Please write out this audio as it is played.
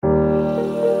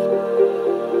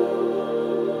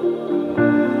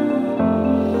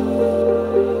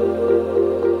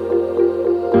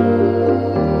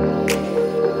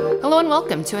and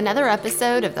welcome to another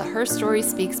episode of the Her Story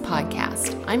Speaks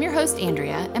podcast. I'm your host,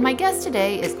 Andrea, and my guest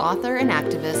today is author and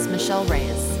activist Michelle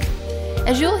Reyes.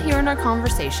 As you'll hear in our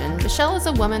conversation, Michelle is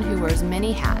a woman who wears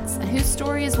many hats and whose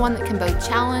story is one that can both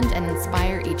challenge and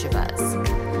inspire each of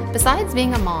us. Besides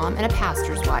being a mom and a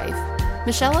pastor's wife,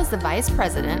 Michelle is the vice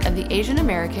president of the Asian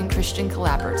American Christian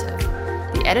Collaborative,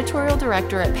 the editorial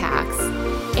director at PAX,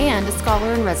 and a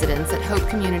scholar in residence at Hope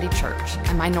Community Church,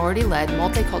 a minority-led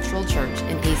multicultural church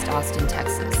in East Austin,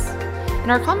 Texas. In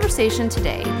our conversation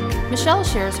today, Michelle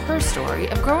shares her story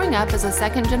of growing up as a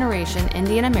second-generation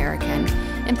Indian American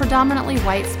in predominantly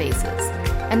white spaces,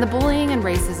 and the bullying and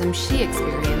racism she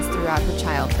experienced throughout her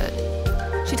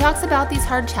childhood. She talks about these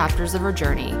hard chapters of her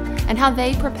journey and how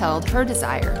they propelled her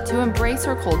desire to embrace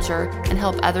her culture and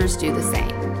help others do the same.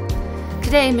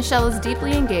 Today, Michelle is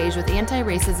deeply engaged with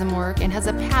anti-racism work and has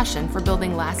a passion for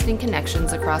building lasting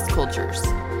connections across cultures.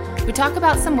 We talk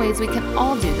about some ways we can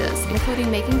all do this, including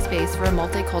making space for a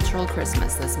multicultural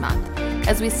Christmas this month,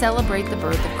 as we celebrate the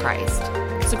birth of Christ.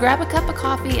 So grab a cup of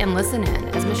coffee and listen in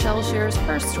as Michelle shares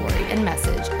her story and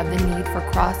message of the need for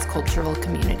cross-cultural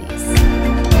communities.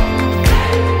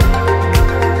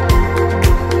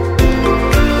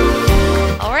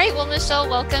 All right, well, Michelle,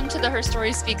 welcome to the Her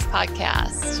Story Speaks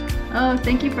podcast. Oh,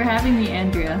 thank you for having me,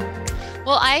 Andrea.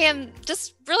 Well, I am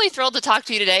just really thrilled to talk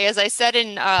to you today. As I said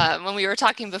when we were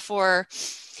talking before,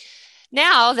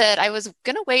 now that I was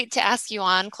going to wait to ask you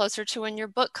on closer to when your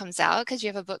book comes out, because you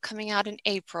have a book coming out in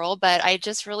April, but I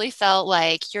just really felt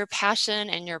like your passion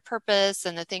and your purpose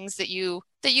and the things that you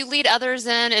lead others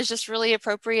in is just really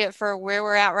appropriate for where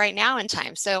we're at right now in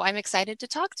time. So I'm excited to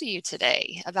talk to you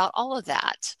today about all of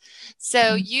that.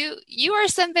 So you are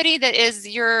somebody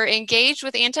you're engaged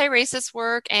with anti-racist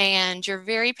work, and you're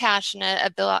very passionate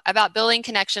about building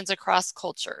connections across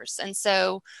cultures. And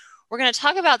so we're going to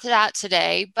talk about that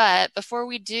today, but before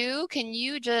we do, can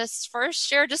you just first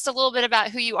share just a little bit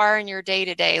about who you are in your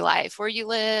day-to-day life, where you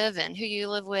live and who you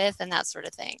live with and that sort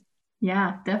of thing?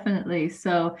 Yeah, definitely.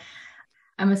 So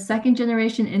I'm a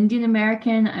second-generation Indian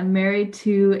American. I'm married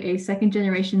to a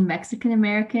second-generation Mexican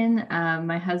American.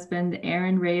 My husband,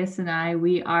 Aaron Reyes, and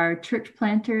we are church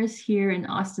planters here in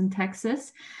Austin,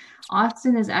 Texas.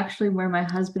 Austin is actually where my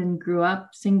husband grew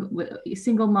up,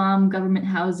 single mom, government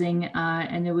housing,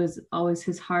 and it was always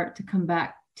his heart to come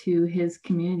back to his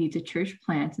community to church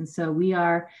plant. And so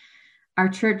our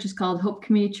church is called Hope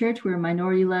Community Church. We're a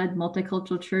minority-led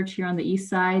multicultural church here on the east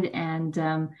side, and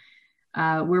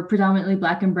we're predominantly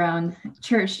Black and brown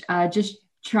church, just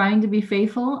trying to be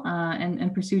faithful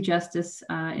and pursue justice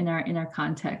in our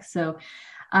context. So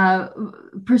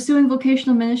pursuing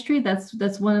vocational ministry,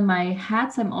 that's one of my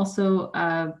hats. I'm also,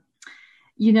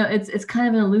 it's kind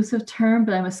of an elusive term,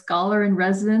 but I'm a scholar in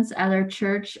residence at our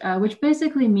church, which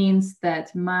basically means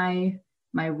that my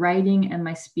writing and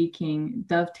my speaking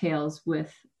dovetails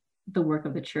with the work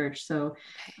of the church. So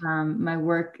my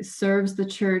work serves the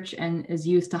church and is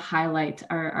used to highlight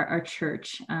our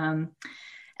church.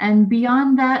 And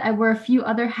beyond that, I wear a few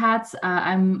other hats.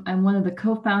 I'm one of the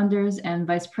co-founders and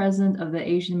vice president of the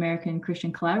Asian American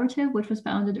Christian Collaborative, which was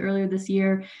founded earlier this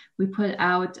year. We put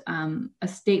out a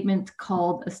statement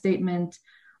called A Statement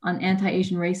on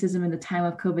Anti-Asian Racism in the Time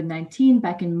of COVID-19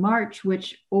 back in March,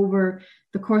 which over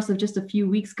the course of just a few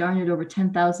weeks garnered over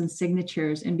 10,000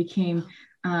 signatures and became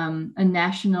a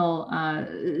national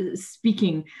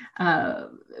speaking,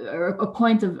 or a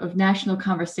point of national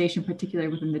conversation,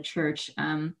 particularly within the church.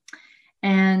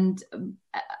 And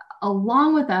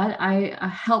along with that, I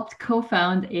helped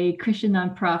co-found a Christian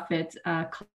nonprofit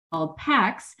called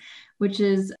PAX, which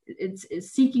is it's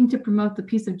seeking to promote the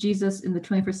peace of Jesus in the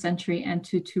 21st century and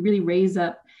to really raise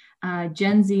up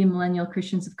Gen Z and millennial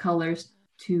Christians of colors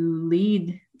to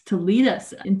lead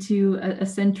us into a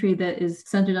century that is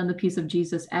centered on the peace of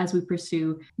Jesus as we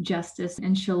pursue justice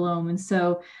and shalom. And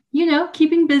so,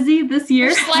 keeping busy this year.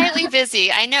 You're slightly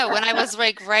busy. I know. When I was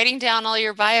writing down all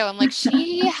your bio, I'm like,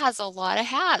 she has a lot of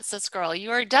hats, this girl.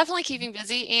 You are definitely keeping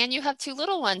busy, and you have two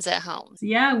little ones at home.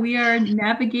 Yeah, we are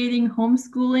navigating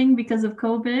homeschooling because of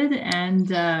COVID.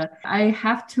 And I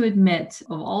have to admit,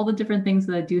 of all the different things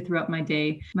that I do throughout my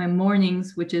day, my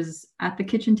mornings, which is at the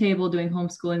kitchen table doing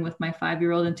homeschooling with my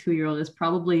 5-year-old and 2-year-old, is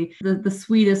probably the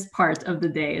sweetest part of the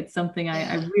day. It's something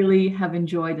I really have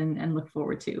enjoyed and look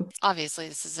forward to. Obviously,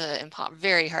 this is a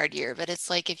very hard year, but it's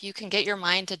like if you can get your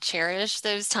mind to cherish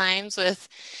those times with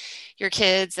your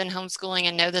kids and homeschooling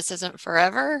and know this isn't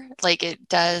forever, like it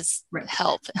does Right.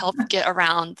 help get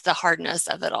around the hardness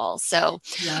of it all. So,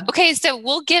 Yeah. okay, so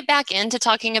we'll get back into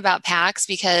talking about PAX,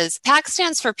 because PAX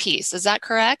stands for peace. Is that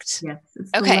correct? Yes,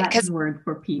 it's the Okay, Latin word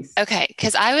for peace. Okay,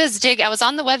 because I was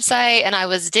on the website and I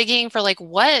was digging for like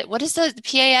what does the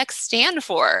PAX stand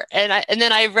for, and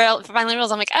then I finally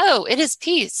realized, I'm like, oh, it is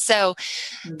peace. So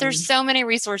there's so many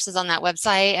resources on that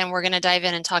website, and we're going to dive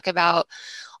in and talk about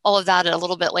all of that a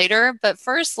little bit later. But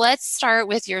first, let's start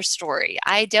with your story.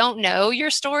 I don't know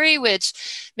your story, which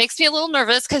makes me a little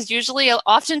nervous because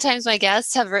oftentimes my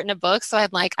guests have written a book. So I'm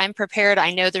like, I'm prepared.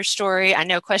 I know their story. I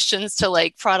know questions to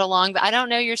like prod along, but I don't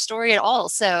know your story at all.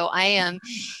 So I am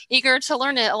eager to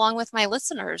learn it along with my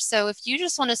listeners. So if you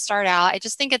just want to start out, I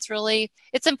just think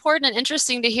it's important and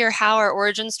interesting to hear how our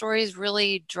origin stories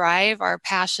really drive our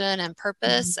passion and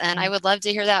purpose. And I would love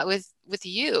to hear that with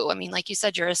you. I mean, like you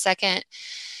said, you're a second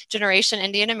generation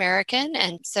Indian American.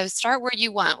 And so start where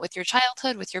you want, with your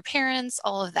childhood, with your parents,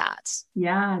 all of that.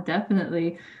 Yeah,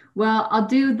 definitely. Well, I'll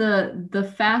do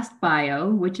the fast bio,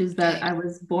 which is that I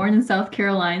was born in South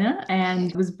Carolina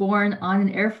and was born on an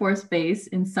Air Force base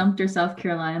in Sumter, South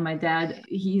Carolina. My dad,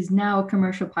 he's now a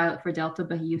commercial pilot for Delta,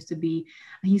 but he used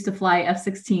to fly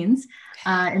F-16s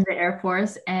in the Air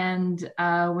Force. And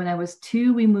when I was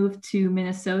 2, we moved to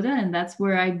Minnesota, and that's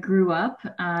where I grew up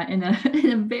in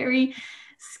a very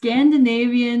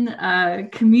Scandinavian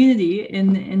community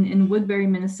in Woodbury,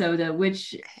 Minnesota,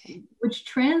 which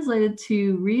translated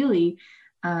to really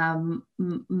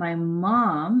my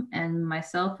mom and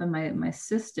myself and my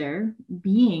sister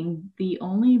being the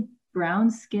only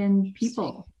brown-skinned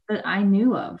people that I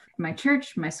knew of. My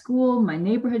church, my school, my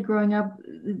neighborhood growing up,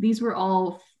 these were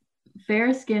all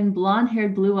fair-skinned,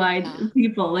 blonde-haired, blue-eyed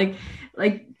people.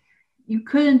 Like you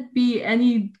couldn't be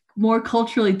any more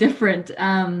culturally different.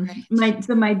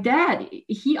 My dad,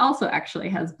 he also actually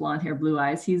has blonde hair, blue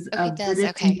eyes. He's of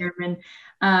British and German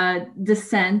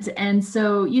descent, and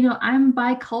so I'm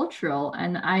bicultural,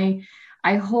 and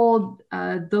I hold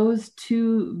those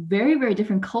two very, very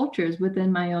different cultures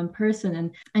within my own person.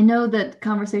 And I know that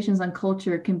conversations on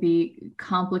culture can be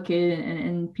complicated,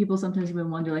 and people sometimes even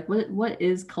wonder, like, what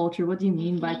is culture? What do you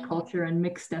mean by culture and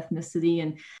mixed ethnicity?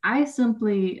 And I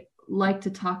simply like to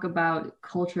talk about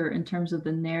culture in terms of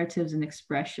the narratives and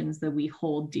expressions that we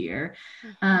hold dear.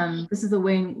 This is the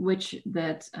way in which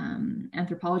that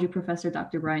anthropology professor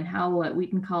Dr. Brian Howell at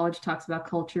Wheaton College talks about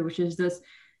culture, which is this: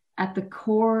 at the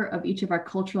core of each of our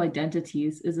cultural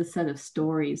identities is a set of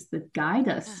stories that guide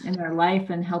us in our life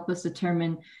and help us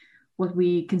determine what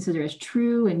we consider as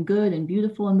true and good and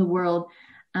beautiful in the world.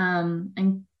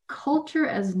 And culture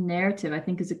as narrative, I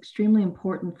think, is extremely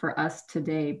important for us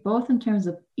today, both in terms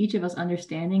of each of us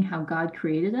understanding how God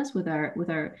created us with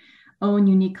our own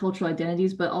unique cultural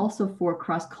identities, but also for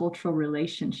cross-cultural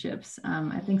relationships.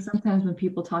 I think sometimes when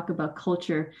people talk about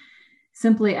culture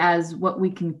simply as what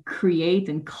we can create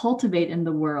and cultivate in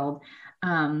the world,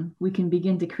 we can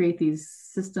begin to create these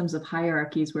systems of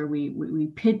hierarchies where we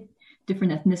pit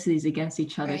different ethnicities against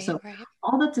each other.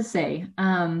 All that to say,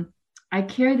 I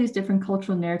carry these different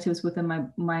cultural narratives within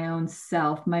my own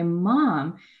self. My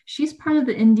mom, she's part of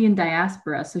the Indian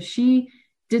diaspora. So she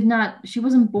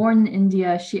wasn't born in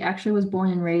India. She actually was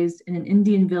born and raised in an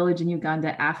Indian village in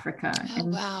Uganda, Africa.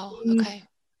 Wow.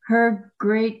 Her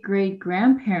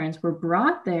great-great-grandparents were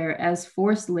brought there as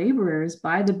forced laborers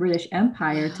by the British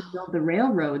Empire to build the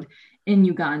railroad in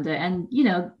Uganda. And,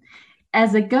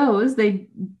 as it goes, they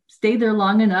stayed there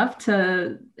long enough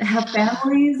to have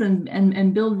families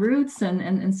and build roots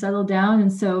and settle down.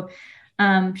 And so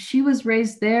she was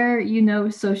raised there,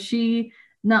 so she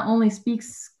not only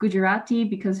speaks Gujarati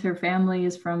because her family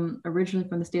is originally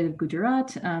from the state of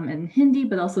Gujarat, and Hindi,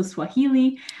 but also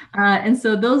Swahili. And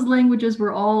so those languages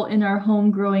were all in our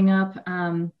home growing up.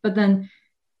 But then,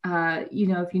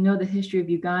 if you know the history of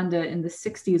Uganda in the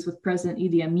 60s with President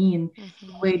Idi Amin,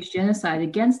 waged genocide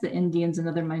against the Indians and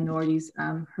other minorities,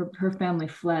 her family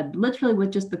fled literally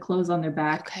with just the clothes on their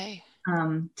back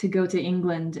to go to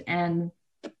England. And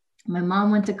my mom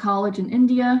went to college in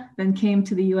India, then came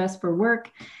to the US for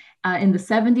work in the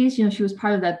 70s. She was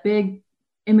part of that big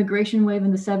immigration wave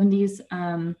in the 70s.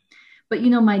 But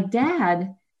my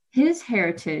dad, his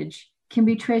heritage can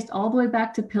be traced all the way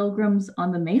back to pilgrims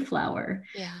on the Mayflower.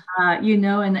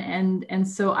 And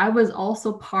so I was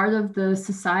also part of the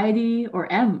society,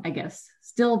 or am, I guess,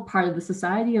 still part of the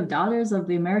Society of Daughters of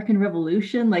the American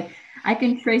Revolution. Like, I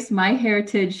can trace my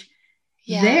heritage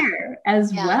there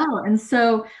as well. And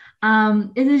so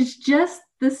it is just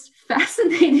this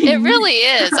fascinating. It really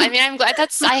is. I mean, I'm glad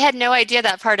I had no idea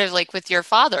that part of like with your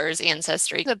father's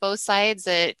ancestry, the both sides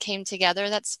that came together.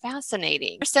 That's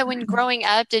fascinating. So when growing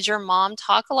up, did your mom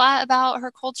talk a lot about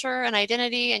her culture and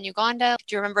identity in Uganda?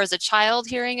 Do you remember as a child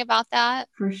hearing about that?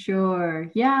 For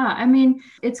sure. Yeah. I mean,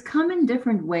 it's come in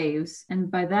different waves. And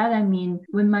by that, I mean,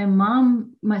 when my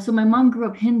mom grew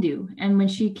up Hindu. And when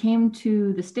she came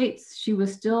to the States, she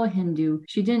was still a Hindu.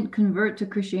 She didn't convert to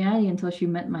Christianity until she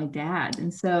met my dad.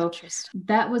 And so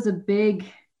that was a big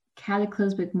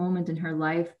cataclysmic moment in her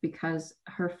life because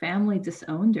her family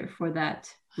disowned her for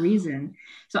that reason.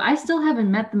 So I still haven't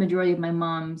met the majority of my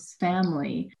mom's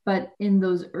family, but in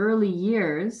those early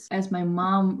years, as my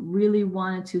mom really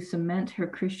wanted to cement her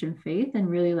Christian faith and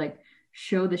really like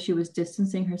show that she was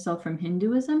distancing herself from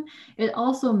Hinduism, it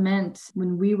also meant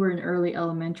when we were in early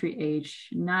elementary age,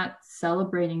 not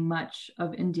celebrating much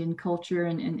of Indian culture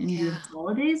and Indian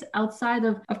holidays outside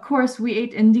of course, we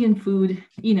ate Indian food,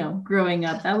 growing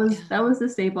up. That was the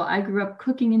staple. I grew up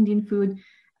cooking Indian food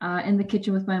in the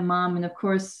kitchen with my mom. And of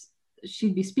course,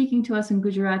 she'd be speaking to us in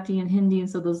Gujarati and Hindi. And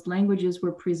so those languages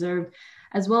were preserved,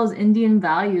 as well as Indian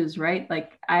values, right?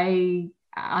 Like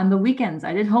on the weekends,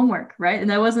 I did homework, right?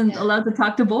 And I wasn't allowed to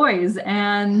talk to boys.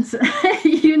 And,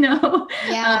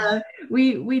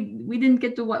 we didn't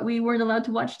get to we weren't allowed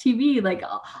to watch TV. Like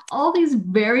all these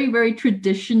very, very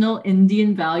traditional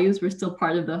Indian values were still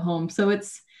part of the home. So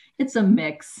it's a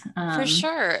mix. For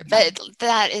sure. But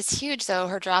that is huge, though,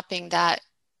 her dropping that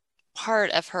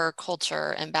part of her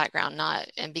culture and background, not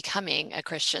and becoming a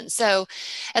Christian. So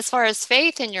as far as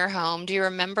faith in your home, do you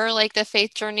remember like the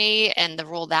faith journey and the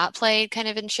role that played kind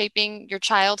of in shaping your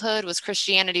childhood? Was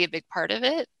Christianity a big part of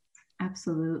it?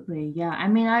 Absolutely. Yeah. I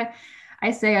mean,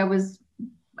 I say I was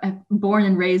born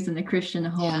and raised in a Christian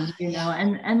home,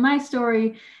 and my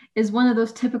story is one of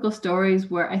those typical stories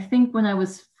where I think when I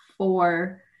was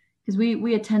 4, because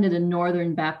we attended a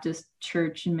Northern Baptist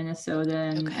church in Minnesota.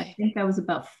 And I think I was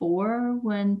about 4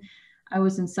 when I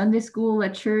was in Sunday school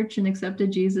at church and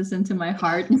accepted Jesus into my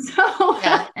heart. And so,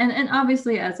 and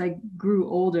obviously as I grew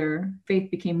older,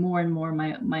 faith became more and more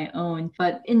my own.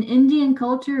 But in Indian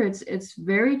culture, it's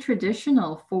very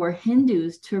traditional for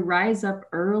Hindus to rise up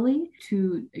early,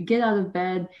 to get out of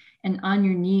bed and on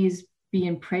your knees be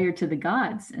in prayer to the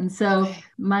gods. And so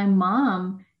my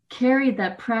mom carried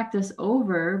that practice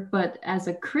over, but as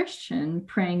a Christian,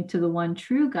 praying to the one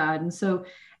true God. And so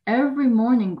every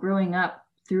morning growing up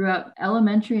throughout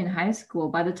elementary and high school,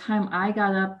 by the time I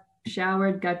got up,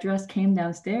 showered, got dressed, came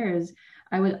downstairs,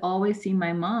 I would always see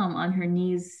my mom on her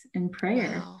knees in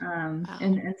prayer. Wow.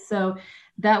 And so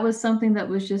that was something that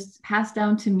was just passed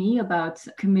down to me about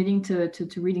committing to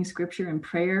reading scripture and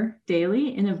prayer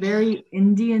daily in a very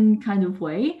Indian kind of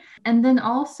way. And then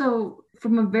also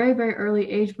from a very, very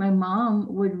early age, my mom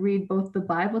would read both the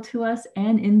Bible to us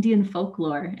and Indian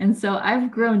folklore. And so I've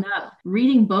grown up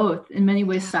reading both in many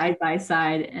ways side by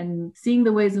side and seeing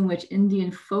the ways in which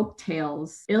Indian folk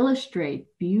tales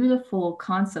illustrate beautiful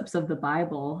concepts of the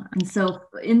Bible. And so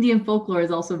Indian folklore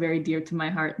is also very dear to my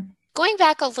heart. Going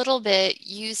back a little bit,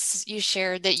 you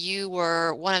shared that you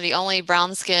were one of the only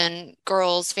brown skin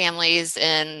girls families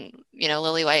in,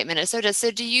 Lillooet, Minnesota.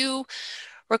 So do you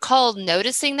recall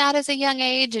noticing that as a young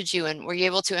age? Were you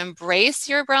able to embrace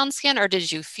your brown skin, or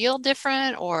did you feel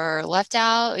different or left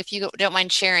out? If you don't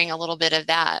mind sharing a little bit of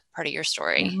that part of your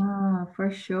story.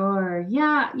 For sure.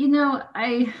 Yeah.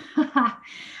 I,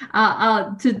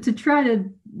 to try to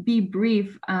be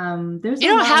brief, you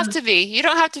don't have to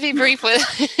be brief with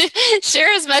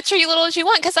share as much or little as you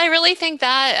want. Cause I really think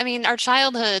that, our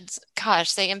childhoods,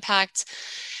 gosh, they impact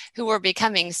who we're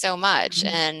becoming so much.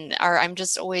 And I'm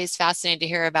just always fascinated to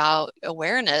hear about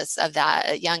awareness of that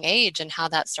at a young age and how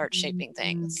that starts shaping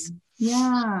things.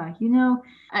 Yeah.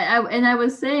 I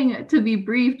was saying to be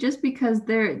brief, just because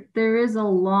there is a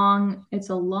long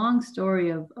story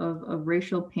of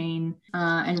racial pain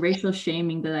and racial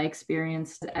shaming that I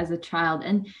experienced as a child.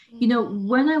 And,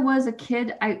 when I was a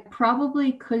kid, I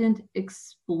probably couldn't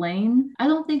explain. I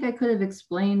don't think I could have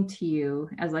explained to you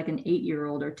as like an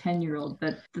 8-year-old or 10-year-old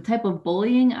that the type of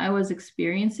bullying I was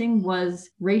experiencing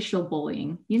was racial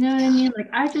bullying. You know what I mean? Like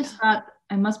I just thought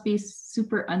I must be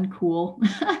super uncool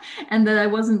and that I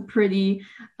wasn't pretty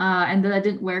and that I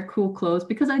didn't wear cool clothes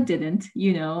because I didn't,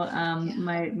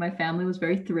 my family was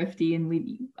very thrifty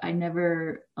and I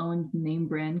never owned name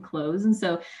brand clothes. And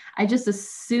so I just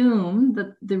assumed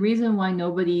that the reason why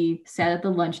nobody sat at the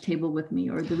lunch table with me,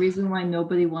 or the reason why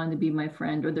nobody wanted to be my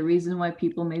friend, or the reason why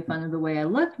people made fun of the way I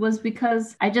looked was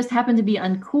because I just happened to be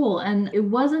uncool. And it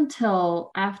wasn't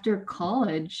until after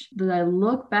college that I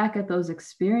look back at those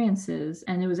experiences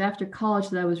justice. And it was after college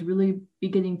that I was really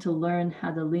beginning to learn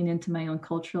how to lean into my own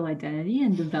cultural identity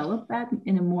and develop that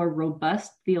in a more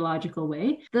robust theological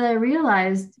way, that I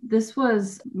realized this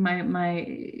was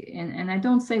and I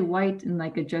don't say white in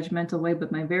like a judgmental way,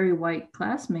 but my very white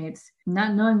classmates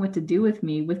not knowing what to do with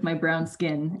me with my brown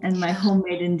skin and my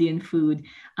homemade Indian food,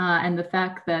 and the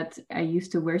fact that I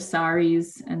used to wear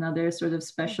saris and other sort of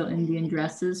special Indian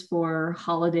dresses for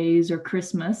holidays or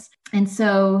Christmas. And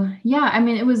so, yeah, I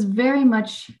mean, it was very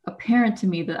much apparent to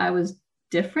me that I was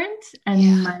different,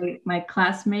 and my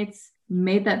classmates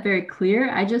made that very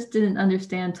clear. I just didn't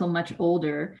understand until much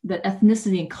older that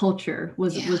ethnicity and culture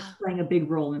was playing a big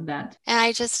role in that. And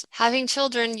I just, having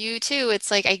children, you too,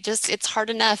 it's like, it's hard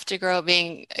enough to grow up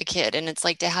being a kid, and it's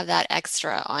like to have that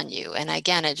extra on you. And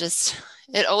again,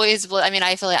 it always, I mean,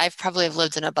 I feel like I've probably have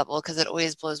lived in a bubble because it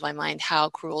always blows my mind how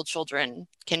cruel children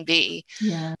can be.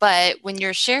 Yeah. But when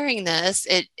you're sharing this,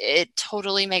 it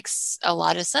totally makes a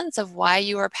lot of sense of why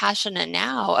you are passionate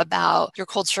now about your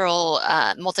cultural,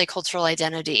 multicultural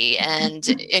identity and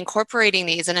incorporating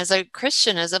these. And as a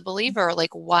Christian, as a believer,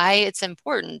 like why it's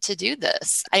important to do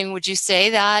this. I mean, would you say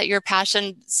that your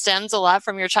passion stems a lot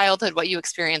from your childhood, what you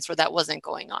experienced where that wasn't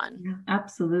going on? Yeah,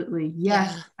 absolutely.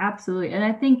 Yes, absolutely. And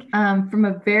I think from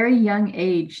a very young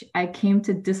age, I came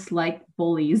to dislike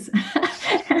bullies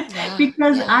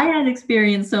because I had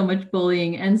experienced so much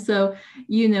bullying. And so,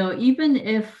 even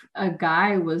if a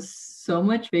guy was so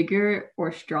much bigger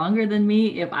or stronger than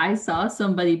me, if I saw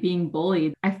somebody being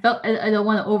bullied, I don't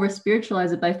want to over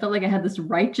spiritualize it, but I felt like I had this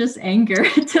righteous anger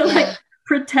to like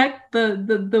protect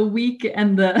the weak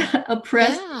and the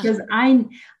oppressed, because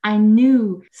I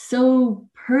knew so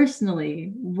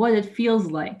personally what it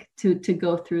feels like to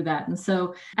go through that. And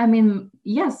so, I mean,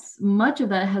 yes, much of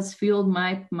that has fueled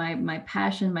my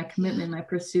passion, my commitment, my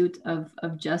pursuit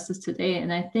of justice today.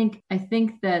 And I think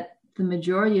that the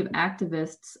majority of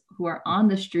activists who are on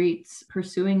the streets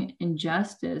pursuing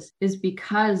injustice is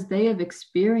because they have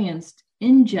experienced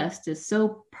injustice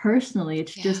so personally.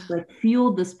 It's just like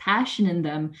fueled this passion in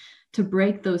them to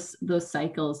break those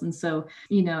cycles. And so,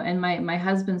 and my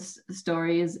husband's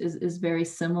story is very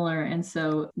similar. And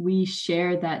so we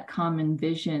share that common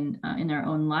vision in our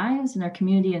own lives, in our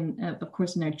community, and of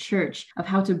course in our church, of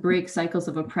how to break cycles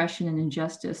of oppression and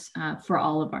injustice for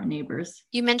all of our neighbors.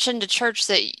 You mentioned a church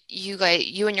that you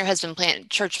and your husband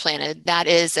planted. That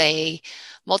is a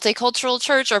multicultural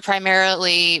church, or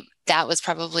primarily that was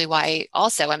probably why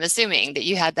also, I'm assuming, that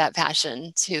you had that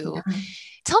passion to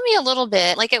tell me a little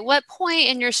bit, like at what point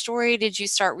in your story did you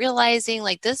start realizing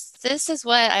like this is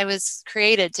what I was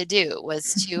created to do,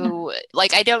 was to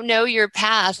like, I don't know your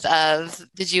path of,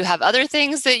 did you have other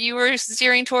things that you were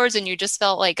steering towards and you just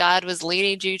felt like God was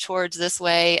leading you towards this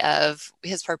way of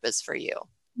his purpose for you?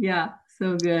 Yeah.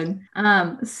 So good.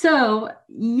 So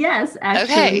yes,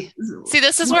 actually. Okay. See,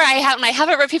 this is where when I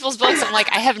haven't read people's books, I'm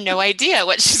like, I have no idea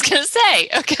what she's going to say.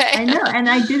 Okay. I know. And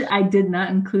I did not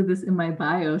include this in my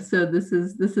bio. So this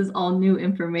is all new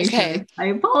information. Okay. I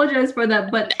apologize for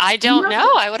that, but I don't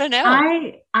know. I would have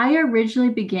known. I originally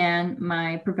began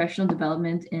my professional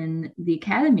development in the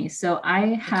academy. So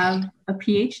I have a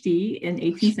PhD in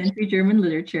 18th century German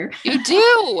literature. You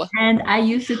do? And I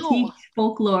used to teach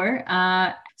folklore.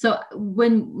 So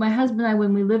when my husband and I,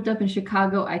 when we lived up in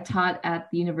Chicago, I taught at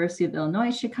the University of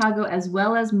Illinois, Chicago, as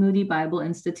well as Moody Bible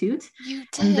Institute. You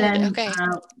did? And then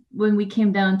when we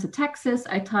came down to Texas,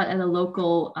 I taught at a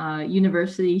local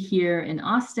university here in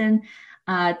Austin,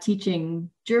 teaching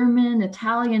German,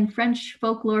 Italian, French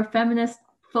folklore, feminist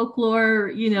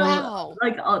folklore,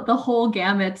 like the whole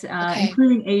gamut,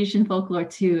 including Asian folklore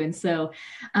too. And so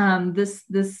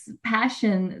this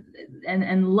passion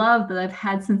and love that I've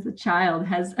had since a child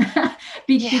has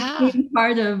became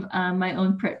part of my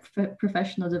own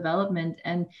professional development.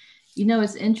 And,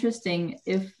 it's interesting,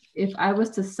 if I was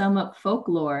to sum up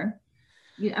folklore,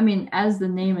 I mean, as the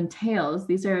name entails,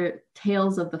 these are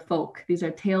tales of the folk. These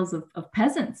are tales of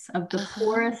peasants, of the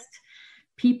poorest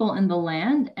people in the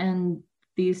land. And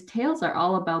these tales are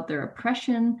all about their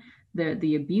oppression,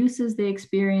 the abuses they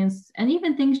experienced, and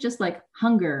even things just like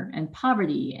hunger and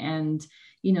poverty and,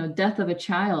 death of a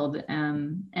child.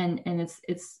 And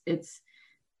it's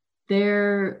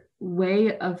their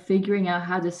way of figuring out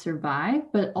how to survive,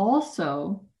 but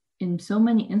also in so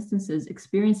many instances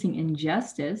experiencing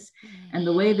injustice. And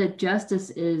the way that justice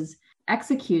is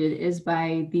executed is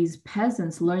by these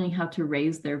peasants learning how to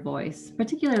raise their voice,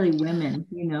 particularly women,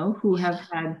 who have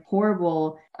had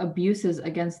horrible abuses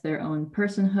against their own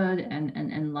personhood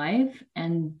and life.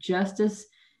 And justice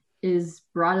is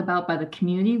brought about by the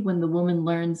community when the woman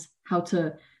learns how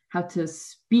to to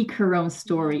speak her own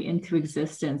story into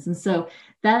existence. And so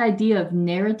that idea of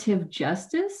narrative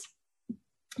justice,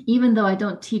 even though I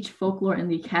don't teach folklore in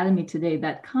the academy today,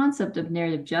 that concept of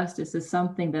narrative justice is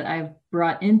something that I've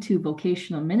brought into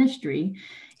vocational ministry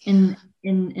in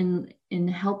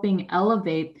helping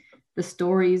elevate the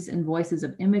stories and voices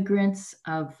of immigrants,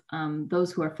 of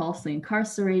those who are falsely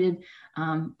incarcerated,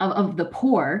 of the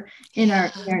poor in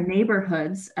our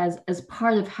neighborhoods as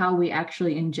part of how we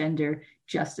actually engender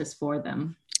justice for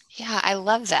them. Yeah, I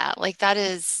love that. Like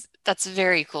that's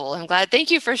very cool. I'm glad.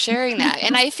 Thank you for sharing that.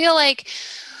 And I feel like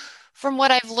from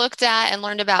what I've looked at and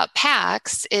learned about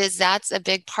PAX is that's a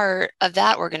big part of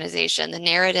that organization, the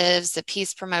narratives, the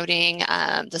peace promoting,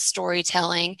 the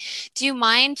storytelling. Do you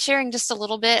mind sharing just a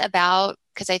little bit about,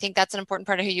 because I think that's an important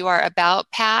part of who you are, about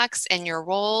PAX and your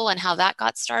role and how that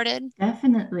got started?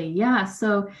 Definitely. Yeah.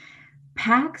 So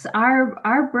PAX,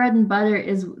 our bread and butter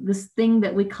is this thing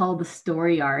that we call the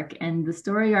Story Arc. And the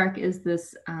Story Arc is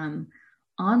this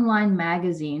online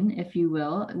magazine, if you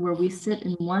will, where we sit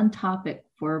in one topic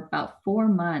for about 4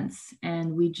 months,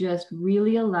 and we just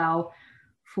really allow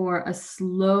for a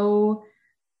slow,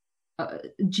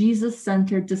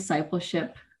 Jesus-centered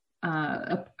discipleship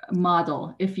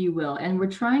model, if you will. And we're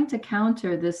trying to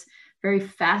counter this very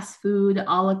fast food, a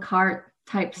la carte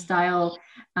type style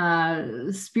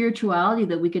spirituality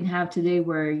that we can have today,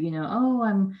 where,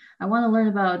 I want to learn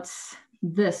about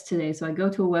this today. So I go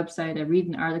to a website, I read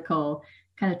an article,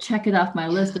 kind of check it off my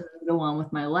list, and go on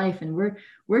with my life. And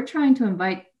we're trying to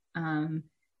invite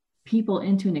people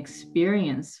into an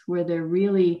experience where they're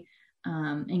really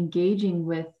engaging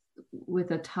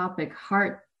with a topic,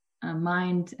 heart,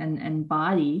 mind, and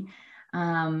body.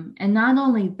 And not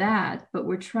only that, but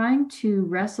we're trying to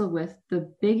wrestle with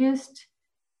the biggest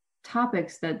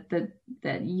topics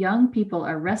that young people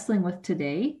are wrestling with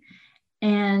today,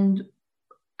 and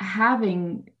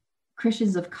having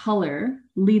Christians of color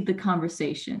lead the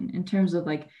conversation in terms of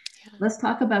let's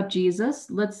talk about Jesus.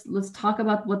 Let's talk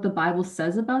about what the Bible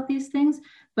says about these things,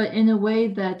 but in a way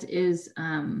that is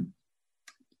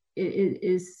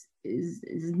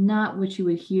not what you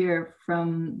would hear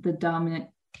from the dominant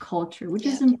culture, which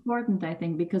is important, I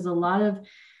think, because a lot of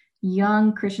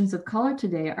young Christians of color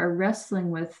today are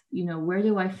wrestling with, where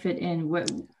do I fit in?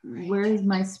 Where is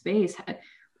my space?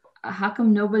 How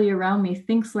come nobody around me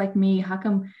thinks like me? How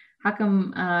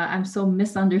come I'm so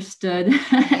misunderstood?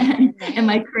 Am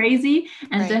I crazy?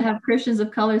 And to have Christians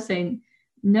of color saying,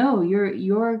 no,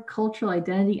 your cultural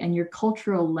identity and your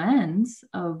cultural lens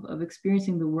of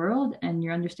experiencing the world and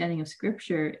your understanding of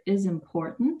scripture is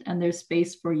important, and there's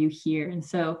space for you here. And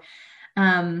so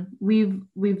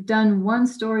we've done one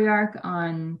story arc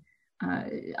on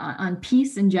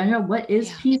peace in general. What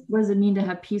is peace? What does it mean to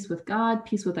have peace with God,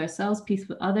 peace with ourselves, peace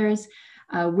with others?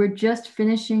 We're just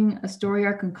finishing a story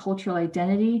arc on cultural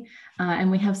identity, and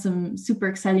we have some super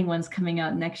exciting ones coming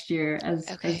out next year as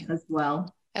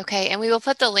well. Okay, and we will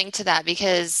put the link to that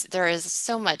because there is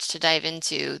so much to dive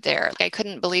into there. I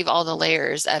couldn't believe all the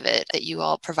layers of it that you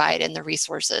all provide in the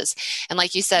resources. And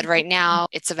like you said, right now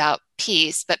it's about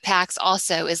peace, but PAX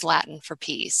also is Latin for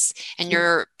peace. And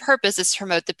your purpose is to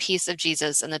promote the peace of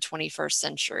Jesus in the 21st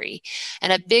century.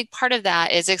 And a big part of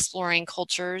that is exploring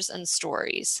cultures and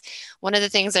stories. One of the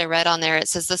things I read on there, it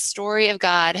says the story of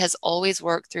God has always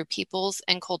worked through peoples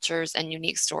and cultures and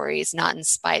unique stories, not in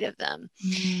spite of them.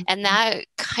 Mm-hmm. And that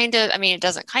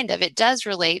it does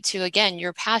relate to, again,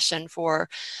 your passion for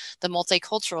the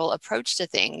multicultural approach to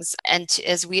things. And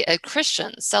as we as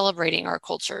Christians celebrating our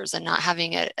cultures and not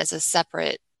having it as a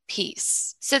separate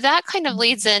piece. So that kind of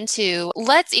leads into,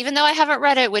 even though I haven't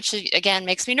read it, which again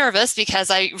makes me nervous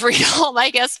because I read all my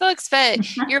guest books, but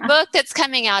your book that's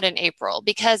coming out in April,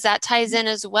 because that ties in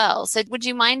as well. So would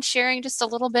you mind sharing just a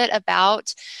little bit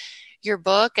about your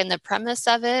book and the premise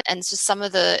of it, and just some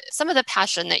of the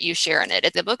passion that you share in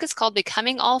it? The book is called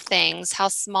Becoming All Things: How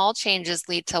Small Changes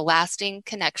Lead to Lasting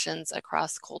Connections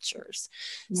Across Cultures.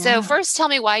 Yeah. So first, tell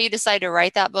me why you decided to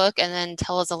write that book, and then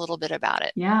tell us a little bit about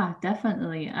it. Yeah,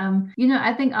 definitely.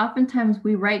 I think oftentimes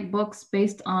we write books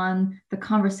based on the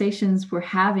conversations we're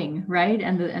having, right?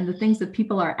 And the things that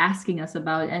people are asking us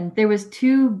about. And there was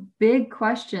two big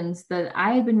questions that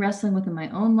I had been wrestling with in my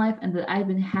own life, and that I've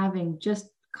been having just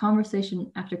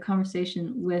conversation after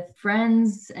conversation with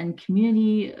friends and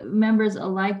community members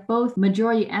alike, both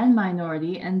majority and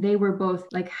minority. And they were both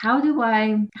like, how do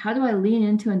I lean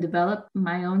into and develop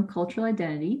my own cultural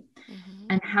identity? Mm-hmm.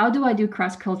 and how do I do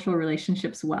cross-cultural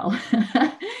relationships well?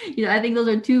 I think those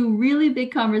are two really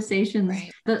big conversations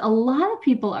that a lot of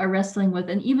people are wrestling with,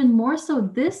 and even more so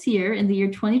this year in the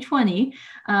year 2020,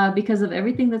 because of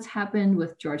everything that's happened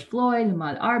with George Floyd,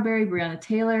 Ahmaud Arbery, Breonna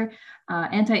Taylor,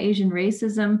 anti-Asian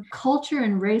racism. Culture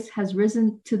and race has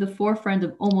risen to the forefront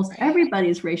of almost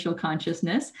everybody's racial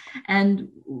consciousness. And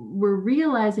we're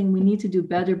realizing we need to do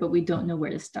better, but we don't know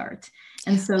where to start.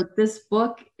 And so this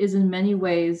book is in many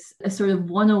ways a sort of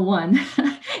 101.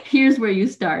 Here's where you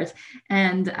start.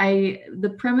 And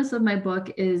the premise of my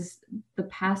book is the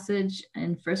passage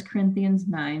in 1 Corinthians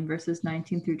 9, verses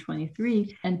 19 through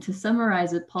 23. And to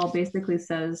summarize it, Paul basically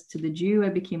says, to the Jew, I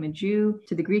became a Jew.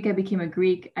 To the Greek, I became a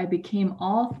Greek. I became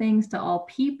all things to all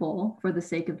people for the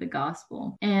sake of the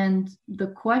gospel. And the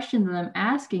question that I'm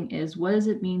asking is, what does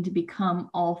it mean to become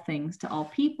all things to all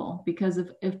people? Because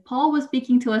if Paul was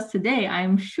speaking to us today,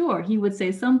 I'm sure he would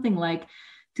say something like,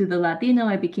 to the Latino,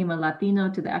 I became a Latino.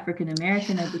 To the African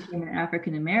American, I became an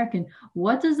African American.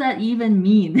 What does that even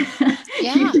mean?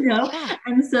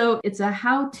 And so it's a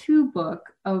how-to book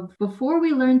of, before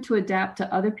we learn to adapt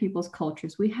to other people's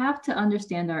cultures, we have to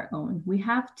understand our own. We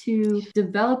have to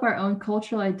develop our own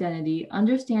cultural identity,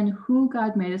 understand who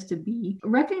God made us to be,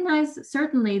 recognize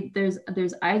certainly there's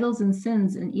idols and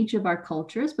sins in each of our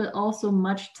cultures, but also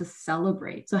much to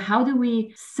celebrate. So how do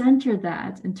we center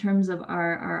that in terms of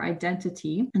our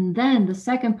identity? And then the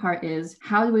second part is,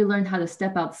 how do we learn how to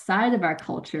step outside of our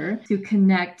culture to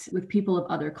connect with people of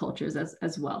other cultures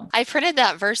as well? I printed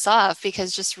that verse off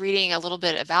because just reading a little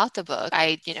bit about the book,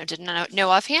 I didn't know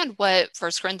offhand what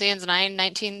 1 Corinthians 9,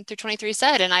 19 through 23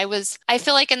 said. And I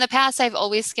feel like in the past, I've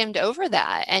always skimmed over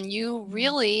that. And you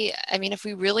really, if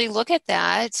we really look at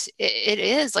that, it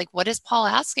is like, what is Paul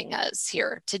asking us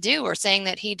here to do, or saying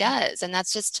that he does? And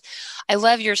that's just, I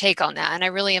love your take on that. And I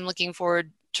really am looking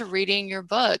forward to reading your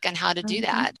book and how to do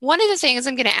that. One of the things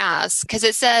I'm going to ask, because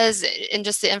it says in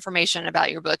just the information about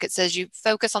your book, it says you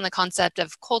focus on the concept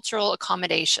of cultural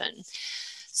accommodation.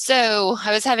 So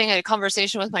I was having a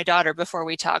conversation with my daughter before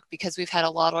we talked, because we've had a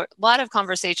lot of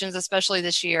conversations, especially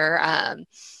this year,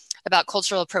 about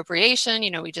cultural appropriation.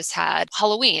 We just had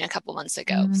Halloween a couple months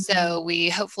ago. So we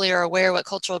hopefully are aware what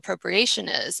cultural appropriation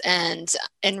is. And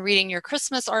in reading your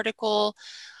Christmas article,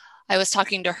 I was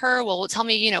talking to her, well, tell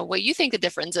me, what you think the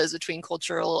difference is between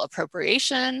cultural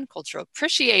appropriation, cultural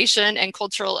appreciation, and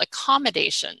cultural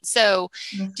accommodation. So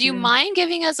do you mind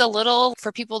giving us a little,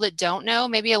 for people that don't know,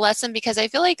 maybe a lesson? Because I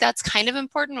feel like that's kind of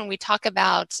important when we talk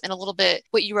about, in a little bit,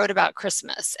 what you wrote about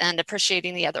Christmas and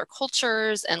appreciating the other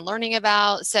cultures and learning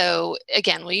about. So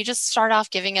again, will you just start off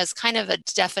giving us kind of a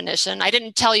definition? I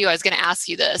didn't tell you I was going to ask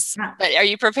you this, but are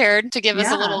you prepared to give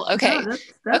us a little?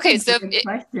 Okay.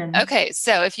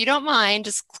 So if you don't mind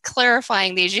just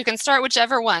clarifying these, you can start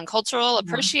whichever one: cultural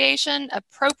appreciation,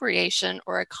 appropriation,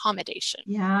 or accommodation.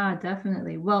 Yeah,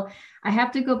 definitely. Well, I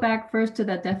have to go back first to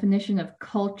that definition of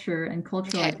culture and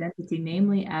cultural identity,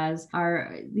 namely as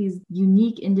these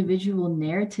unique individual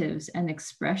narratives and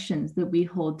expressions that we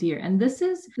hold dear. And this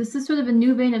is sort of a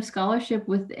new vein of scholarship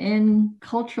within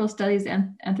cultural studies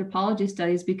and anthropology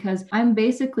studies, because I'm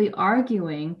basically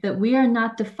arguing that we are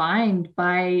not defined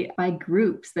by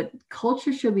groups, that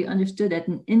culture should be understood at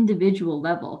an individual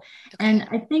level. And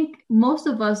I think most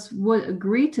of us would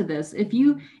agree to this. If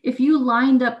you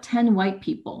lined up 10 white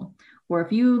people, or if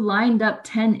you lined up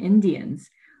 10 Indians,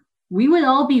 we would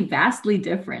all be vastly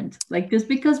different. Like, just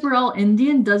because we're all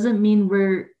Indian doesn't mean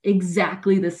we're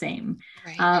exactly the same.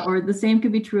 Or the same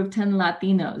could be true of 10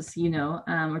 Latinos,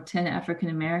 or 10 African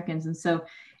Americans. And so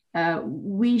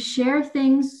we share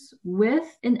things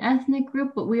with an ethnic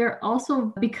group, but we are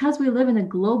also, because we live in a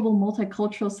global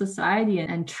multicultural society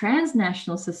and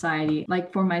transnational society,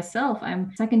 like for myself,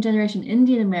 I'm second generation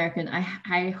Indian American.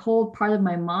 I hold part of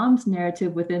my mom's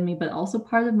narrative within me, but also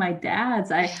part of my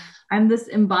dad's. I'm this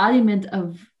embodiment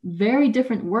of very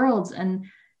different worlds. And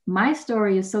my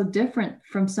story is so different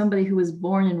from somebody who was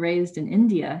born and raised in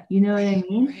India. You know what I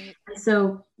mean? And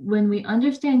so when we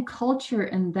understand culture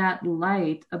in that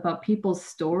light, about people's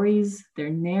stories,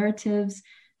 their narratives,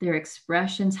 their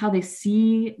expressions, how they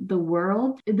see the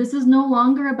world, this is no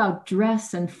longer about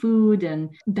dress and food and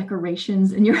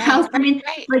decorations in your house.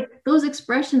 Like, those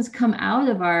expressions come out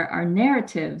of our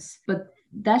narratives, but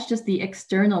that's just the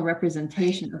external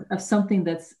representation of something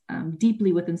that's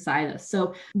deeply within inside us.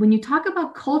 So when you talk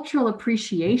about cultural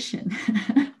appreciation,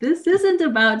 this isn't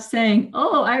about saying,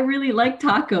 oh, I really like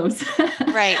tacos.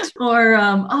 Right. Or,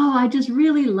 oh, I just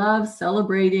really love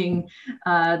celebrating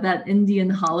that Indian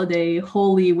holiday,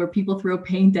 Holi, where people throw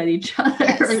paint at each other.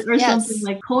 Yes. Or something.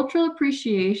 Like cultural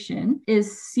appreciation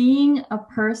is seeing a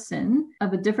person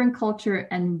of a different culture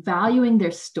and valuing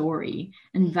their story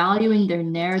and valuing their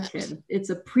narrative. It's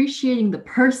appreciating the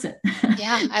person.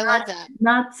 Yeah, I love that.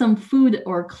 Not some food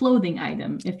or clothing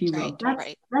item, if you will.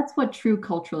 Right. That's what true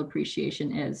cultural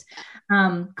appreciation is.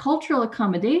 Cultural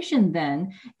accommodation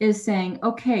then is saying,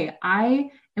 okay,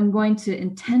 I am going to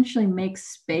intentionally make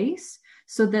space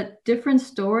so that different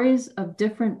stories of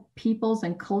different peoples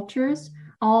and cultures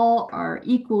all are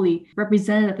equally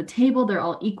represented at the table. They're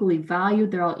all equally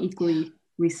valued. They're all equally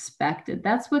respected.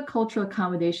 That's what cultural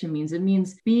accommodation means. It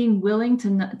means being willing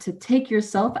to take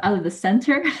yourself out of the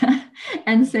center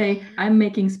and say, I'm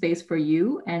making space for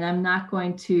you, and I'm not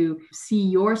going to see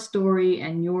your story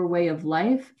and your way of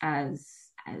life as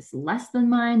less than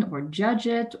mine, or judge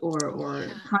it, or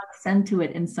condescend to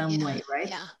it in some way, right?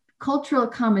 Yeah. Cultural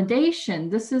accommodation,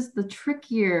 this is the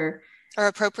trickier. Or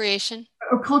appropriation.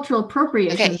 Or cultural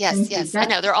appropriation. Okay, yes. I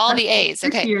know, they're all the A's.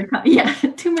 Okay. Yeah,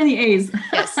 too many A's.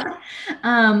 Yes.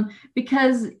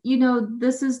 Because,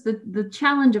 this is the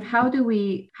challenge of how do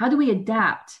we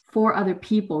adapt for other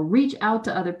people, reach out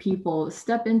to other people,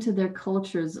 step into their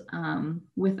cultures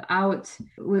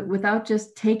without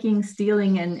just taking,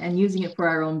 stealing, and using it for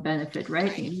our own benefit,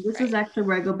 right? This is actually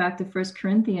where I go back to 1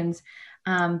 Corinthians,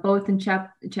 both in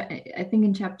I think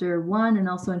in chapter 1 and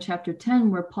also in chapter 10,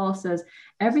 where Paul says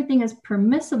everything is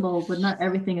permissible, but not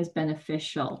everything is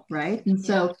beneficial, right? And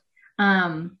so,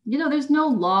 there's no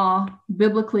law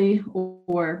biblically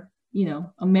or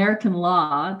American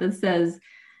law that says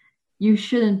you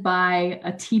shouldn't buy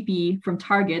a teepee from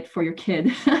Target for your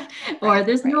kid, or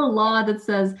there's no law that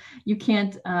says you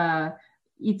can't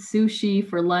eat sushi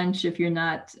for lunch if you're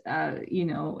not,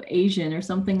 Asian or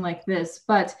something like this.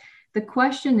 But the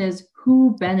question is,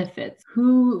 who benefits?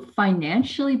 Who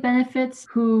financially benefits?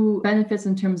 Who benefits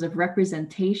in terms of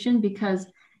representation? Because,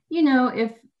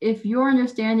 if your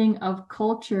understanding of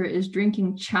culture is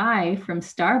drinking chai from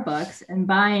Starbucks and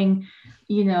buying,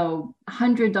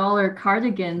 $100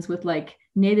 cardigans with like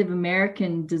Native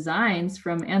American designs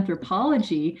from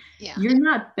Anthropologie, you're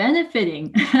not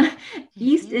benefiting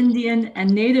East Indian and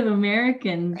Native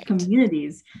American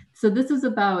communities. So this is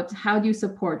about how do you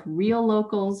support real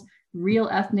locals, real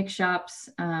ethnic shops.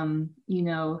 I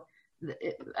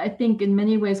think in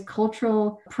many ways,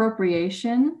 cultural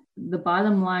appropriation, the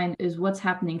bottom line is what's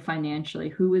happening financially,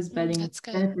 who is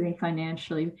benefiting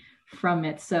financially from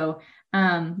it. So,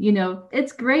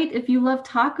 it's great if you love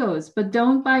tacos, but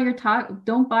don't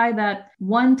buy that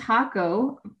one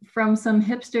taco from some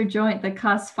hipster joint that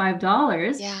costs $5.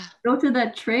 Go to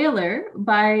that trailer,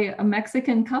 buy a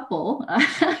Mexican couple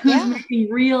who's making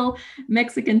real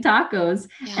Mexican tacos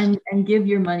and give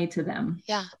your money to them.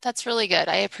 Yeah, that's really good.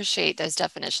 I appreciate those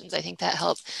definitions. I think that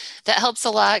helps a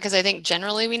lot, because I think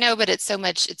generally we know, but it's so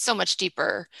much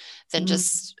deeper than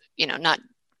just, not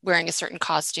wearing a certain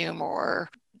costume or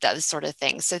those sort of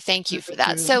things. So thank you for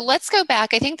that. So let's go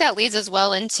back. I think that leads us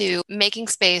well into making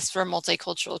space for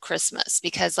multicultural Christmas,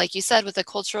 because like you said, with the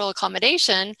cultural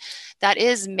accommodation, that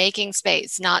is making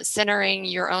space, not centering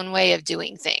your own way of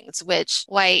doing things, which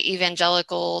white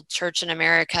evangelical church in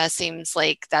America seems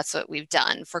like that's what we've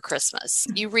done for Christmas.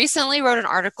 You recently wrote an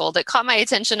article that caught my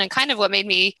attention and kind of what made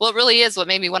me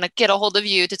want to get a hold of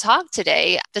you to talk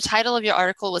today. The title of your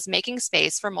article was Making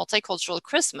Space for Multicultural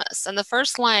Christmas. And the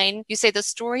first line, you say the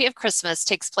story of Christmas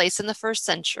takes place in the 1st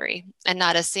century, and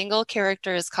not a single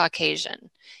character is Caucasian.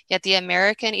 Yet the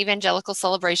American evangelical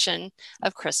celebration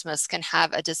of Christmas can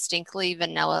have a distinctly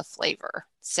vanilla flavor.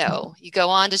 So you go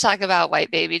on to talk about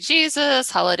white baby Jesus,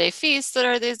 holiday feasts that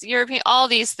are these European, all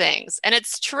these things. And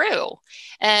it's true.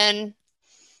 And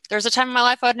there's a time in my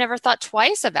life I would never thought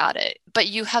twice about it, but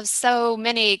you have so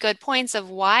many good points of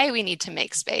why we need to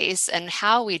make space and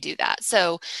how we do that.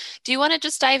 So do you want to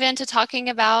just dive into talking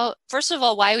about, first of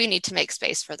all, why we need to make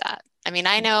space for that? I mean,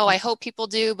 I hope people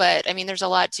do, but I mean, there's a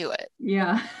lot to it.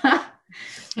 Yeah.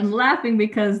 I'm laughing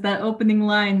because that opening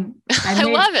line, I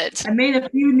love it. I made a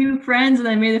few new friends and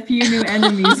I made a few new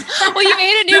enemies. Well, you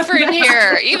made a new friend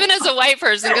here, even as a white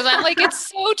person, because I'm like, it's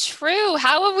so true.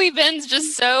 How have we been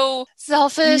just so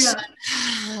selfish?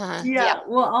 Yeah.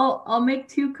 Well, I'll make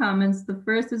two comments. The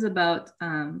first is about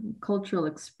cultural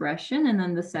expression, and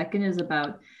then the second is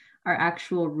about our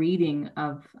actual reading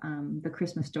of the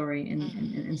Christmas story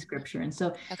in scripture. And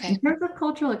so in terms of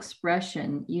cultural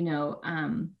expression,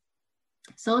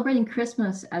 celebrating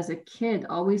Christmas as a kid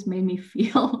always made me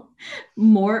feel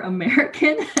more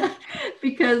American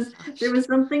because there was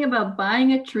something about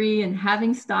buying a tree and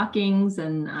having stockings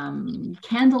and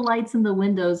candle lights in the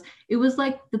windows. It was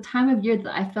like the time of year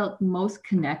that I felt most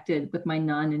connected with my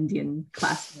non-Indian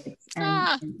classmates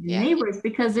and neighbors,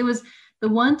 because it was the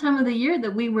one time of the year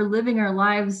that we were living our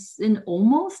lives in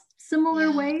almost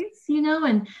similar ways,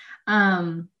 and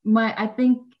I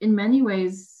think in many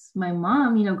ways, my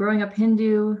mom, growing up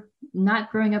Hindu, not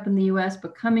growing up in the US,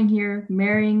 but coming here,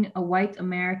 marrying a white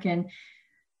American,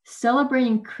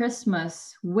 celebrating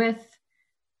Christmas with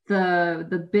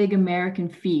the big American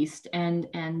feast and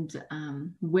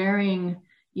wearing,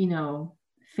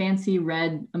 fancy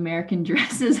red American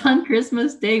dresses on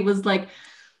Christmas Day was like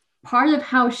part of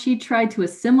how she tried to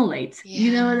assimilate,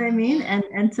 you know what I mean?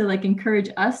 And to like encourage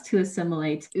us to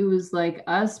assimilate. It was like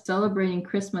us celebrating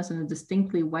Christmas in a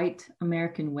distinctly white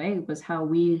American way was how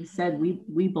we said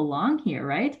we belong here,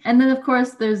 right? And then of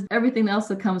course there's everything else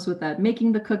that comes with that,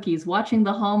 making the cookies, watching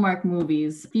the Hallmark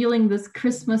movies, feeling this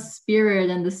Christmas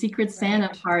spirit and the Secret Santa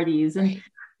parties. And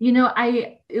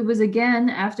it was again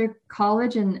after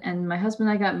college and my husband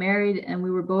and I got married and we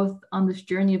were both on this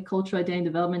journey of cultural identity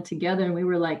development together. And we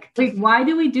were like, wait, why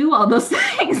do we do all those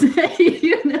things?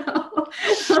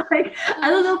 Like, I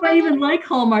don't know if I even like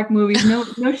Hallmark movies.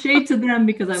 No shade to them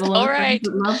because I have a lot of friends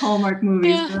that love Hallmark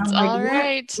movies. Yeah, but I'm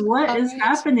like, what is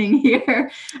happening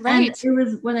here? Right. And it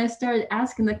was when I started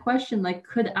asking the question, like,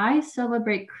 could I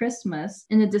celebrate Christmas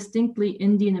in a distinctly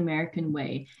Indian American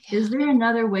way? Yeah. Is there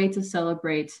another way to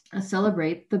celebrate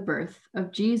the birth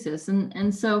of Jesus?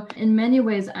 And so in many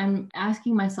ways, I'm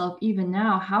asking myself even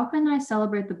now, how can I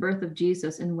celebrate the birth of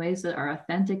Jesus in ways that are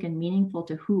authentic and meaningful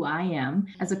to who I am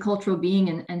as a cultural being?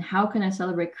 And how can I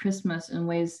celebrate Christmas in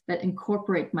ways that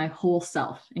incorporate my whole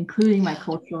self, including my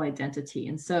cultural identity?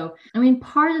 And so,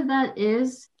 part of that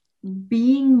is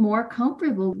being more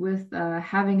comfortable with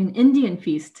having an Indian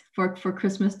feast for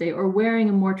Christmas Day, or wearing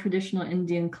a more traditional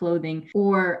Indian clothing,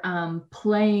 or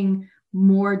playing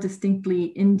more distinctly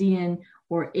Indian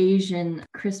or Asian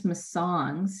Christmas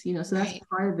songs, so that's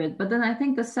part of it. But then I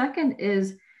think the second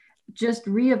is just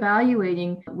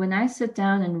reevaluating when I sit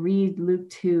down and read Luke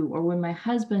 2, or when my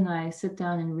husband and I sit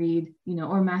down and read,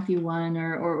 or Matthew 1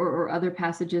 or other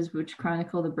passages which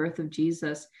chronicle the birth of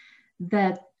Jesus,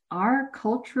 that our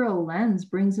cultural lens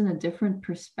brings in a different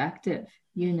perspective,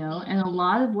 and a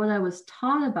lot of what I was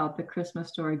taught about the Christmas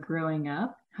story growing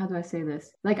up, how do I say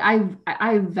this? Like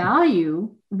I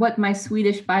value what my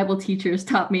Swedish Bible teachers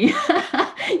taught me,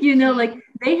 like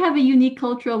they have a unique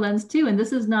cultural lens too. And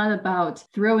this is not about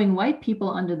throwing white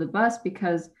people under the bus,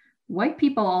 because white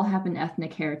people all have an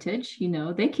ethnic heritage.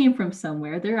 They came from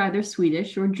somewhere. They're either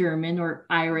Swedish or German or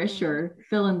Irish or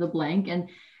fill in the blank. And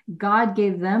God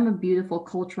gave them a beautiful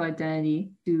cultural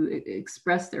identity to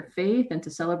express their faith and to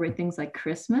celebrate things like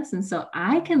Christmas. And so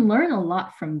I can learn a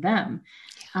lot from them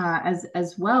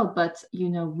as well. But,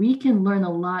 we can learn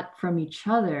a lot from each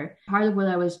other. Part of what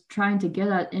I was trying to get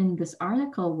at in this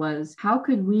article was, how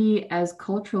could we as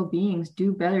cultural beings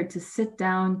do better to sit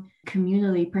down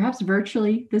communally, perhaps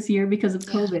virtually this year because of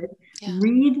COVID,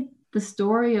 read the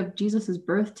story of Jesus's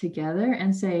birth together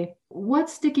and say,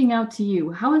 what's sticking out to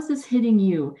you? How is this hitting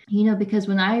you? Because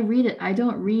when I read it, I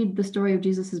don't read the story of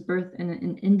Jesus's birth in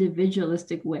an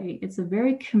individualistic way. It's a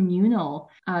very communal,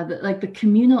 the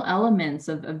communal elements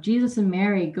of Jesus and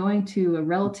Mary going to a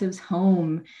relative's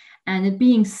home and it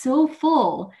being so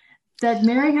full that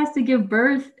Mary has to give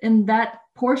birth in that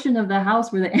portion of the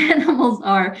house where the animals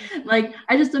are. Like,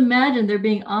 I just imagine there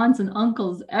being aunts and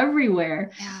uncles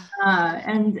everywhere.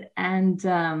 Even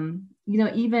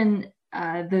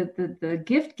the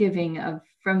gift giving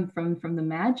from the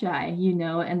Magi,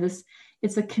 and this,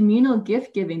 it's a communal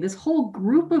gift giving. This whole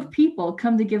group of people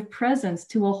come to give presents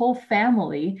to a whole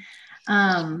family.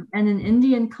 And in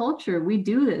Indian culture, we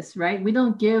do this, right? We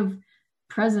don't give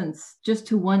presents just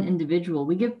to one individual.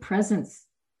 We give presents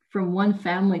from one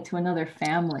family to another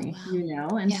family,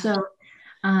 And so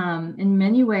in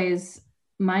many ways,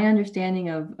 my understanding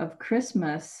of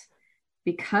Christmas,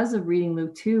 because of reading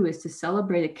Luke 2, is to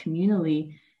celebrate it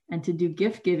communally and to do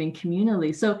gift giving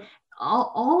communally. So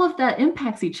all of that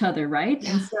impacts each other, right?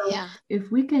 And so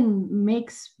if we can make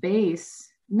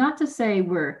space, not to say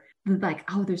we're like,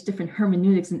 oh, there's different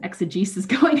hermeneutics and exegesis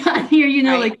going on here,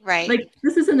 like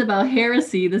this isn't about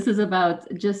heresy. This is about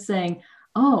just saying,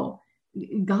 oh,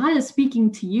 God is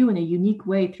speaking to you in a unique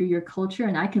way through your culture,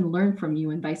 and I can learn from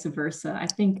you, and vice versa. I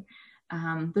think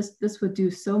this would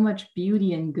do so much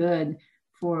beauty and good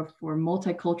for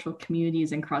multicultural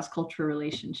communities and cross-cultural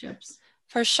relationships.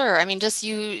 For sure. I mean, just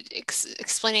you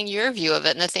explaining your view of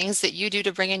it and the things that you do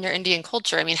to bring in your Indian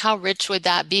culture. I mean, how rich would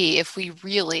that be if we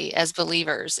really, as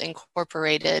believers,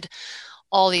 incorporated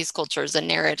all these cultures and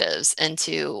narratives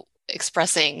into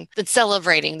expressing and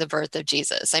celebrating the birth of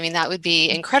Jesus? I mean, that would be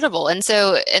incredible. And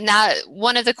so, and that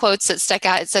one of the quotes that stuck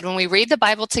out, it said, when we read the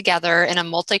Bible together in a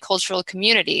multicultural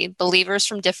community, believers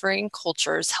from differing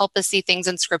cultures help us see things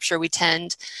in scripture we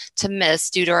tend to miss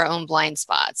due to our own blind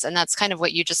spots. And that's kind of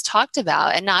what you just talked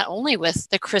about. And not only with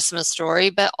the Christmas story,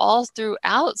 but all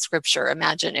throughout scripture.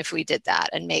 Imagine if we did that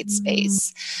and made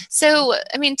space. So,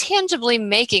 I mean, tangibly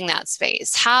making that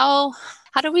space, how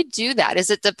do we do that? Is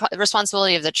it the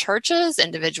responsibility of the churches,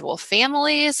 individual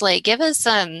families? Like, give us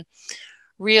some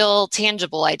real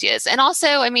tangible ideas. And also,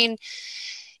 I mean,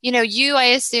 you, I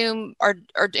assume, are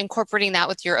incorporating that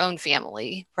with your own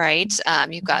family, right?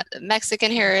 You've got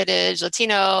Mexican heritage,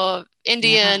 Latino,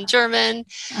 Indian, German.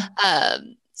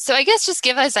 So I guess just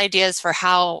give us ideas for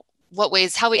how do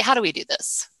we do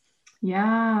this?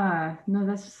 Yeah, no,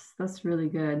 that's really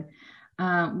good.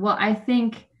 Well, I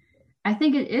think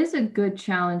it is a good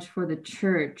challenge for the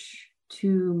church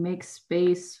to make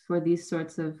space for these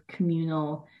sorts of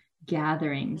communal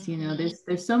gatherings.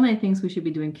 There's so many things we should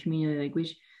be doing communally. Like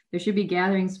there should be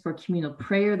gatherings for communal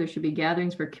prayer. There should be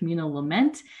gatherings for communal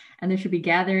lament, and there should be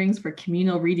gatherings for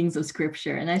communal readings of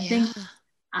scripture. And I think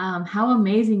how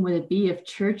amazing would it be if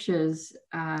churches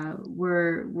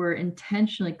were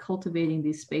intentionally cultivating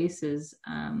these spaces,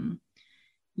 and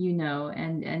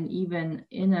even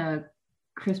in a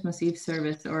Christmas Eve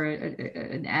service or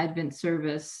an Advent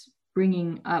service,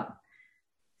 bringing up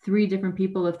three different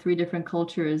people of three different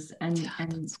cultures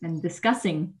and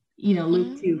discussing,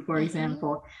 Luke 2, for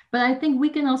example. But I think we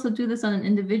can also do this on an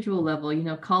individual level,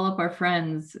 call up our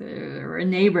friends or a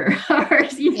neighbor or,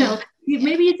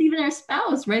 maybe it's even our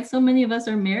spouse, right? So many of us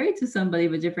are married to somebody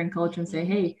of a different culture and say,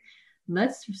 hey,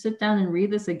 let's sit down and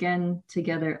read this again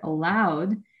together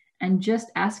aloud and just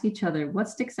ask each other, what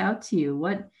sticks out to you?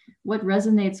 What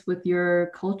resonates with your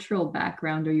cultural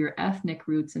background or your ethnic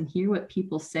roots, and hear what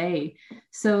people say.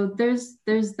 So there's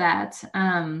that.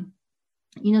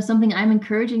 Something I'm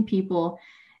encouraging people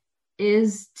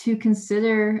is to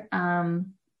consider,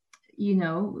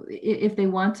 if they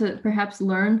want to perhaps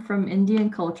learn from Indian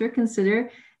culture,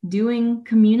 consider doing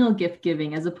communal gift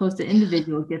giving as opposed to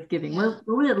individual gift giving. What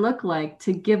would it look like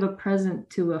to give a present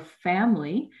to a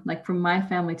family, like from my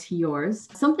family to yours?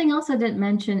 Something else I didn't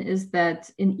mention is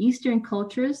that in Eastern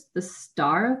cultures, the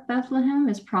Star of Bethlehem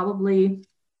is probably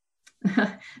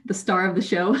the star of the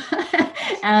show.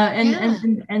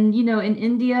 And in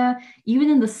India, even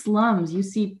in the slums, you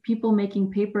see people making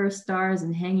paper stars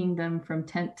and hanging them from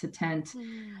tent to tent.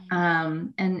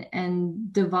 And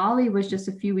Diwali was just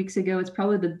a few weeks ago. It's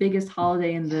probably the biggest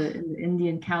holiday in the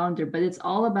Indian calendar, but it's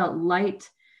all about light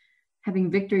having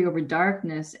victory over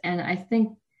darkness. And I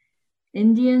think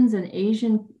Indians and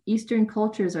Eastern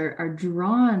cultures are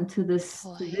drawn to this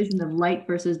vision of light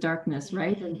versus darkness,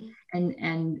 right?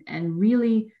 And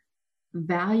really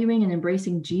valuing and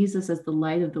embracing Jesus as the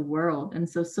light of the world. And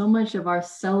so much of our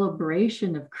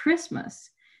celebration of Christmas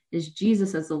is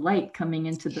Jesus as the light coming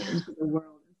into the world.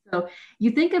 So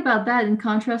you think about that in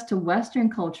contrast to Western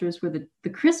cultures where the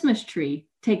Christmas tree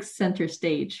takes center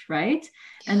stage, right?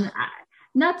 And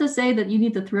not to say that you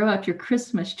need to throw out your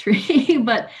Christmas tree,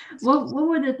 but what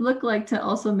would it look like to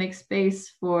also make space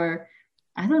for,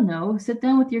 I don't know, sit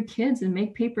down with your kids and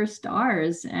make paper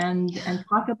stars and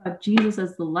talk about Jesus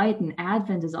as the light. And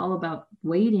Advent is all about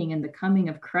waiting and the coming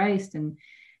of Christ and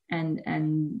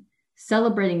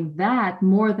celebrating that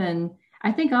more than,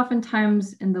 I think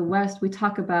oftentimes in the West, we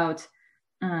talk about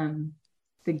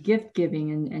the gift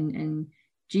giving and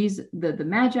Jesus, the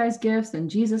Magi's gifts and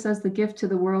Jesus as the gift to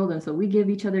the world. And so we give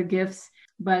each other gifts.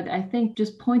 But I think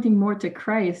just pointing more to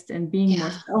Christ and being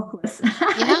more selfless,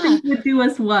 I think would do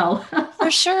us well.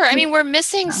 For sure. I mean, we're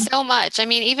missing so much. I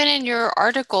mean, even in your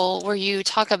article where you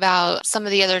talk about some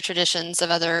of the other traditions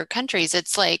of other countries,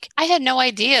 it's like, I had no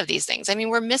idea of these things. I mean,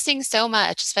 we're missing so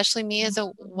much, especially me as a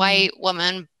white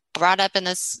woman brought up in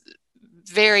this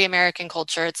very American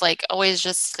culture. It's like always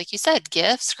just, like you said,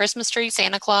 gifts, Christmas tree,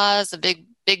 Santa Claus, a big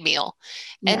meal.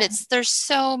 And there's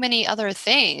so many other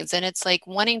things. And it's like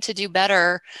wanting to do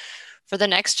better for the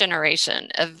next generation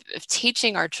of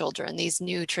teaching our children these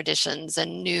new traditions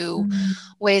and new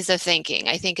ways of thinking,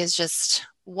 I think is just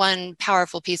one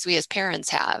powerful piece we as parents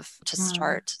have to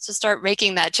start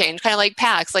making that change, kind of like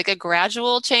PAX, like a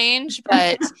gradual change,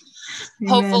 but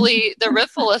hopefully the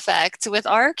ripple effect with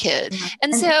our kids. Yeah.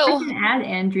 And so I can add,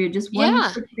 Andrea, just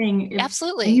one quick thing.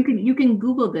 Absolutely. You can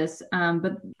Google this,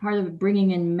 but part of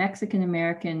bringing in Mexican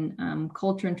American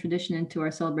culture and tradition into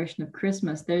our celebration of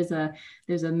Christmas, there's a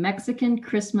Mexican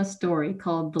Christmas story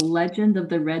called The Legend of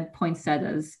the Red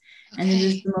Poinsettias. And it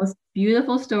is the most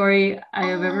beautiful story I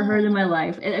have ever heard in my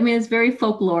life. I mean, it's very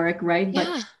folkloric, right?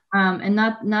 But and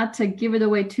not to give it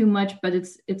away too much, but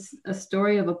it's a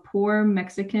story of a poor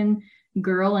Mexican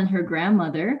girl and her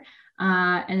grandmother,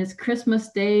 and it's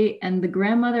Christmas Day, and the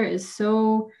grandmother is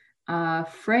so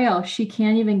frail she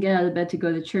can't even get out of bed to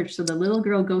go to church. So the little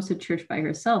girl goes to church by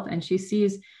herself, and she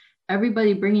sees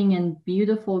everybody bringing in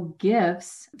beautiful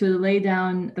gifts to lay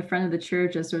down the front of the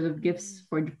church as sort of gifts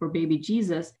for baby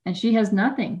Jesus, and she has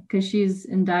nothing because she's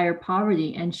in dire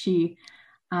poverty. And she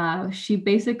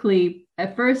basically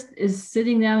at first is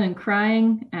sitting down and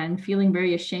crying and feeling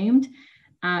very ashamed.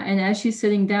 And as she's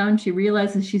sitting down, she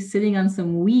realizes she's sitting on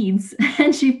some weeds,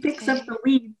 and she picks up the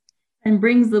weeds and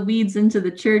brings the weeds into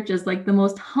the church as like the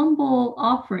most humble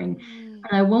offering.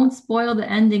 And I won't spoil the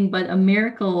ending, but a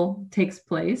miracle takes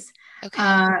place.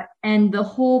 And the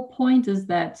whole point is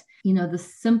that, you know, the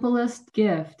simplest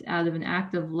gift out of an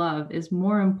act of love is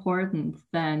more important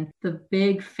than the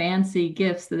big fancy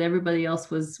gifts that everybody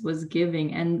else was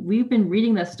giving. And we've been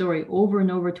reading that story over and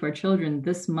over to our children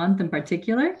this month in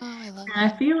particular. I love and I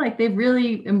feel like they've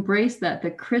really embraced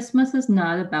that Christmas is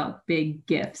not about big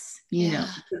gifts, you know,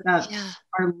 it's about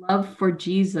our love for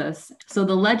Jesus. So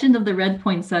The Legend of the Red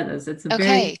Poinsettias, it's a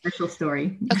very special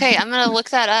story. Okay, I'm going to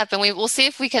look that up, and we'll see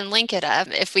if we can link it up,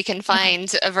 if we can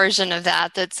find a version of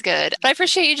that that's good. But I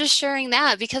appreciate you just sharing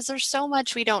that, because there's so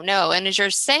much we don't know. And as you're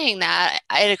saying that,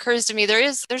 it occurs to me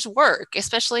there's work,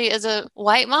 especially as a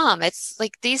white mom. It's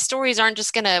like these stories aren't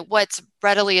just going to what's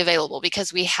readily available,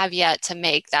 because we have yet to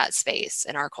make that space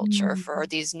in our culture for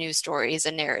these new stories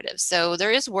and narratives. So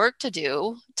there is work to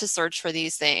do to search for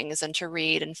these things and to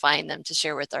read and find them to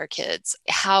share with our kids.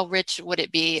 How rich would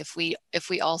it be if we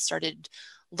all started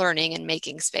learning and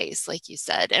making space, like you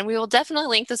said? And we will definitely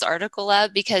link this article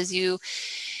up, because you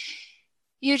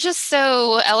just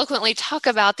so eloquently talk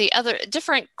about the other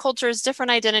different cultures,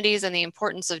 different identities, and the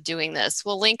importance of doing this.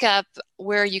 We'll link up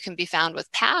where you can be found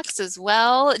with PAX as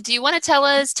well. Do you want to tell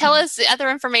us other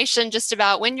information just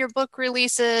about when your book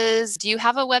releases? Do you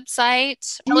have a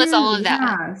website? Tell us all of that.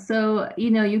 Yeah, so, you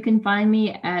know, you can find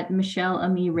me at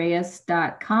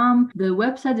michelleamireyes.com. The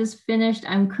website is finished.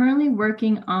 I'm currently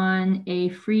working on a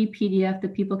free PDF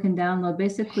that people can download,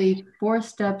 basically 4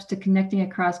 steps to connecting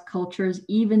across cultures,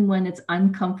 even when it's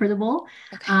uncomfortable.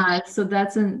 So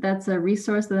that's a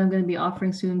resource that I'm going to be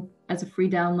offering soon as a free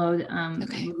download.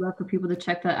 We'd love for people to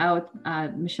check that out,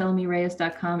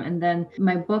 michelleamireyes.com. And then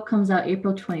my book comes out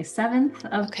April 27th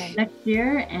of next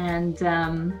year. And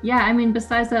I mean,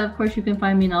 besides that, of course, you can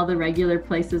find me in all the regular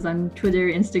places on Twitter,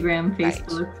 Instagram,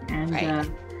 Facebook, and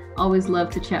always love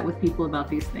to chat with people about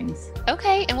these things.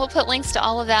 Okay, and we'll put links to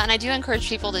all of that. And I do encourage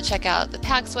people to check out the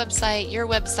PAX website, your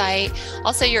website,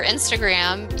 also your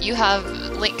Instagram. You have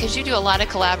link, because you do a lot of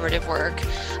collaborative work.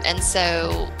 And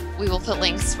so we will put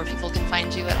links where people can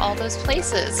find you at all those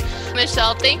places.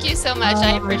 Michelle, thank you so much.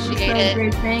 I appreciate it.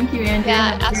 Great. Thank you, Andrea.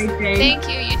 Yeah, absolutely. Thank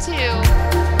you. You too.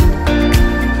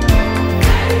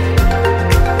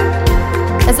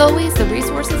 As always, the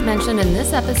resources mentioned in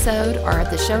this episode are at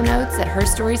the show notes at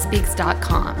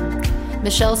herstoryspeaks.com.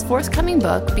 Michelle's forthcoming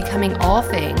book, Becoming All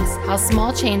Things: How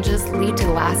Small Changes Lead to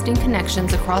Lasting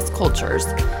Connections Across Cultures,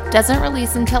 doesn't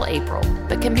release until April,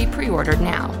 but can be pre-ordered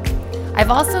now. I've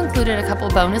also included a couple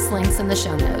bonus links in the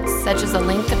show notes, such as a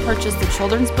link to purchase the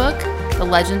children's book, The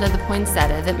Legend of the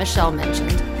Poinsettia, that Michelle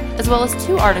mentioned, as well as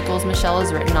 2 articles Michelle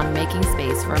has written on making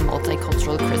space for a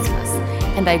multicultural Christmas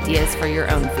and ideas for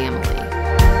your own family.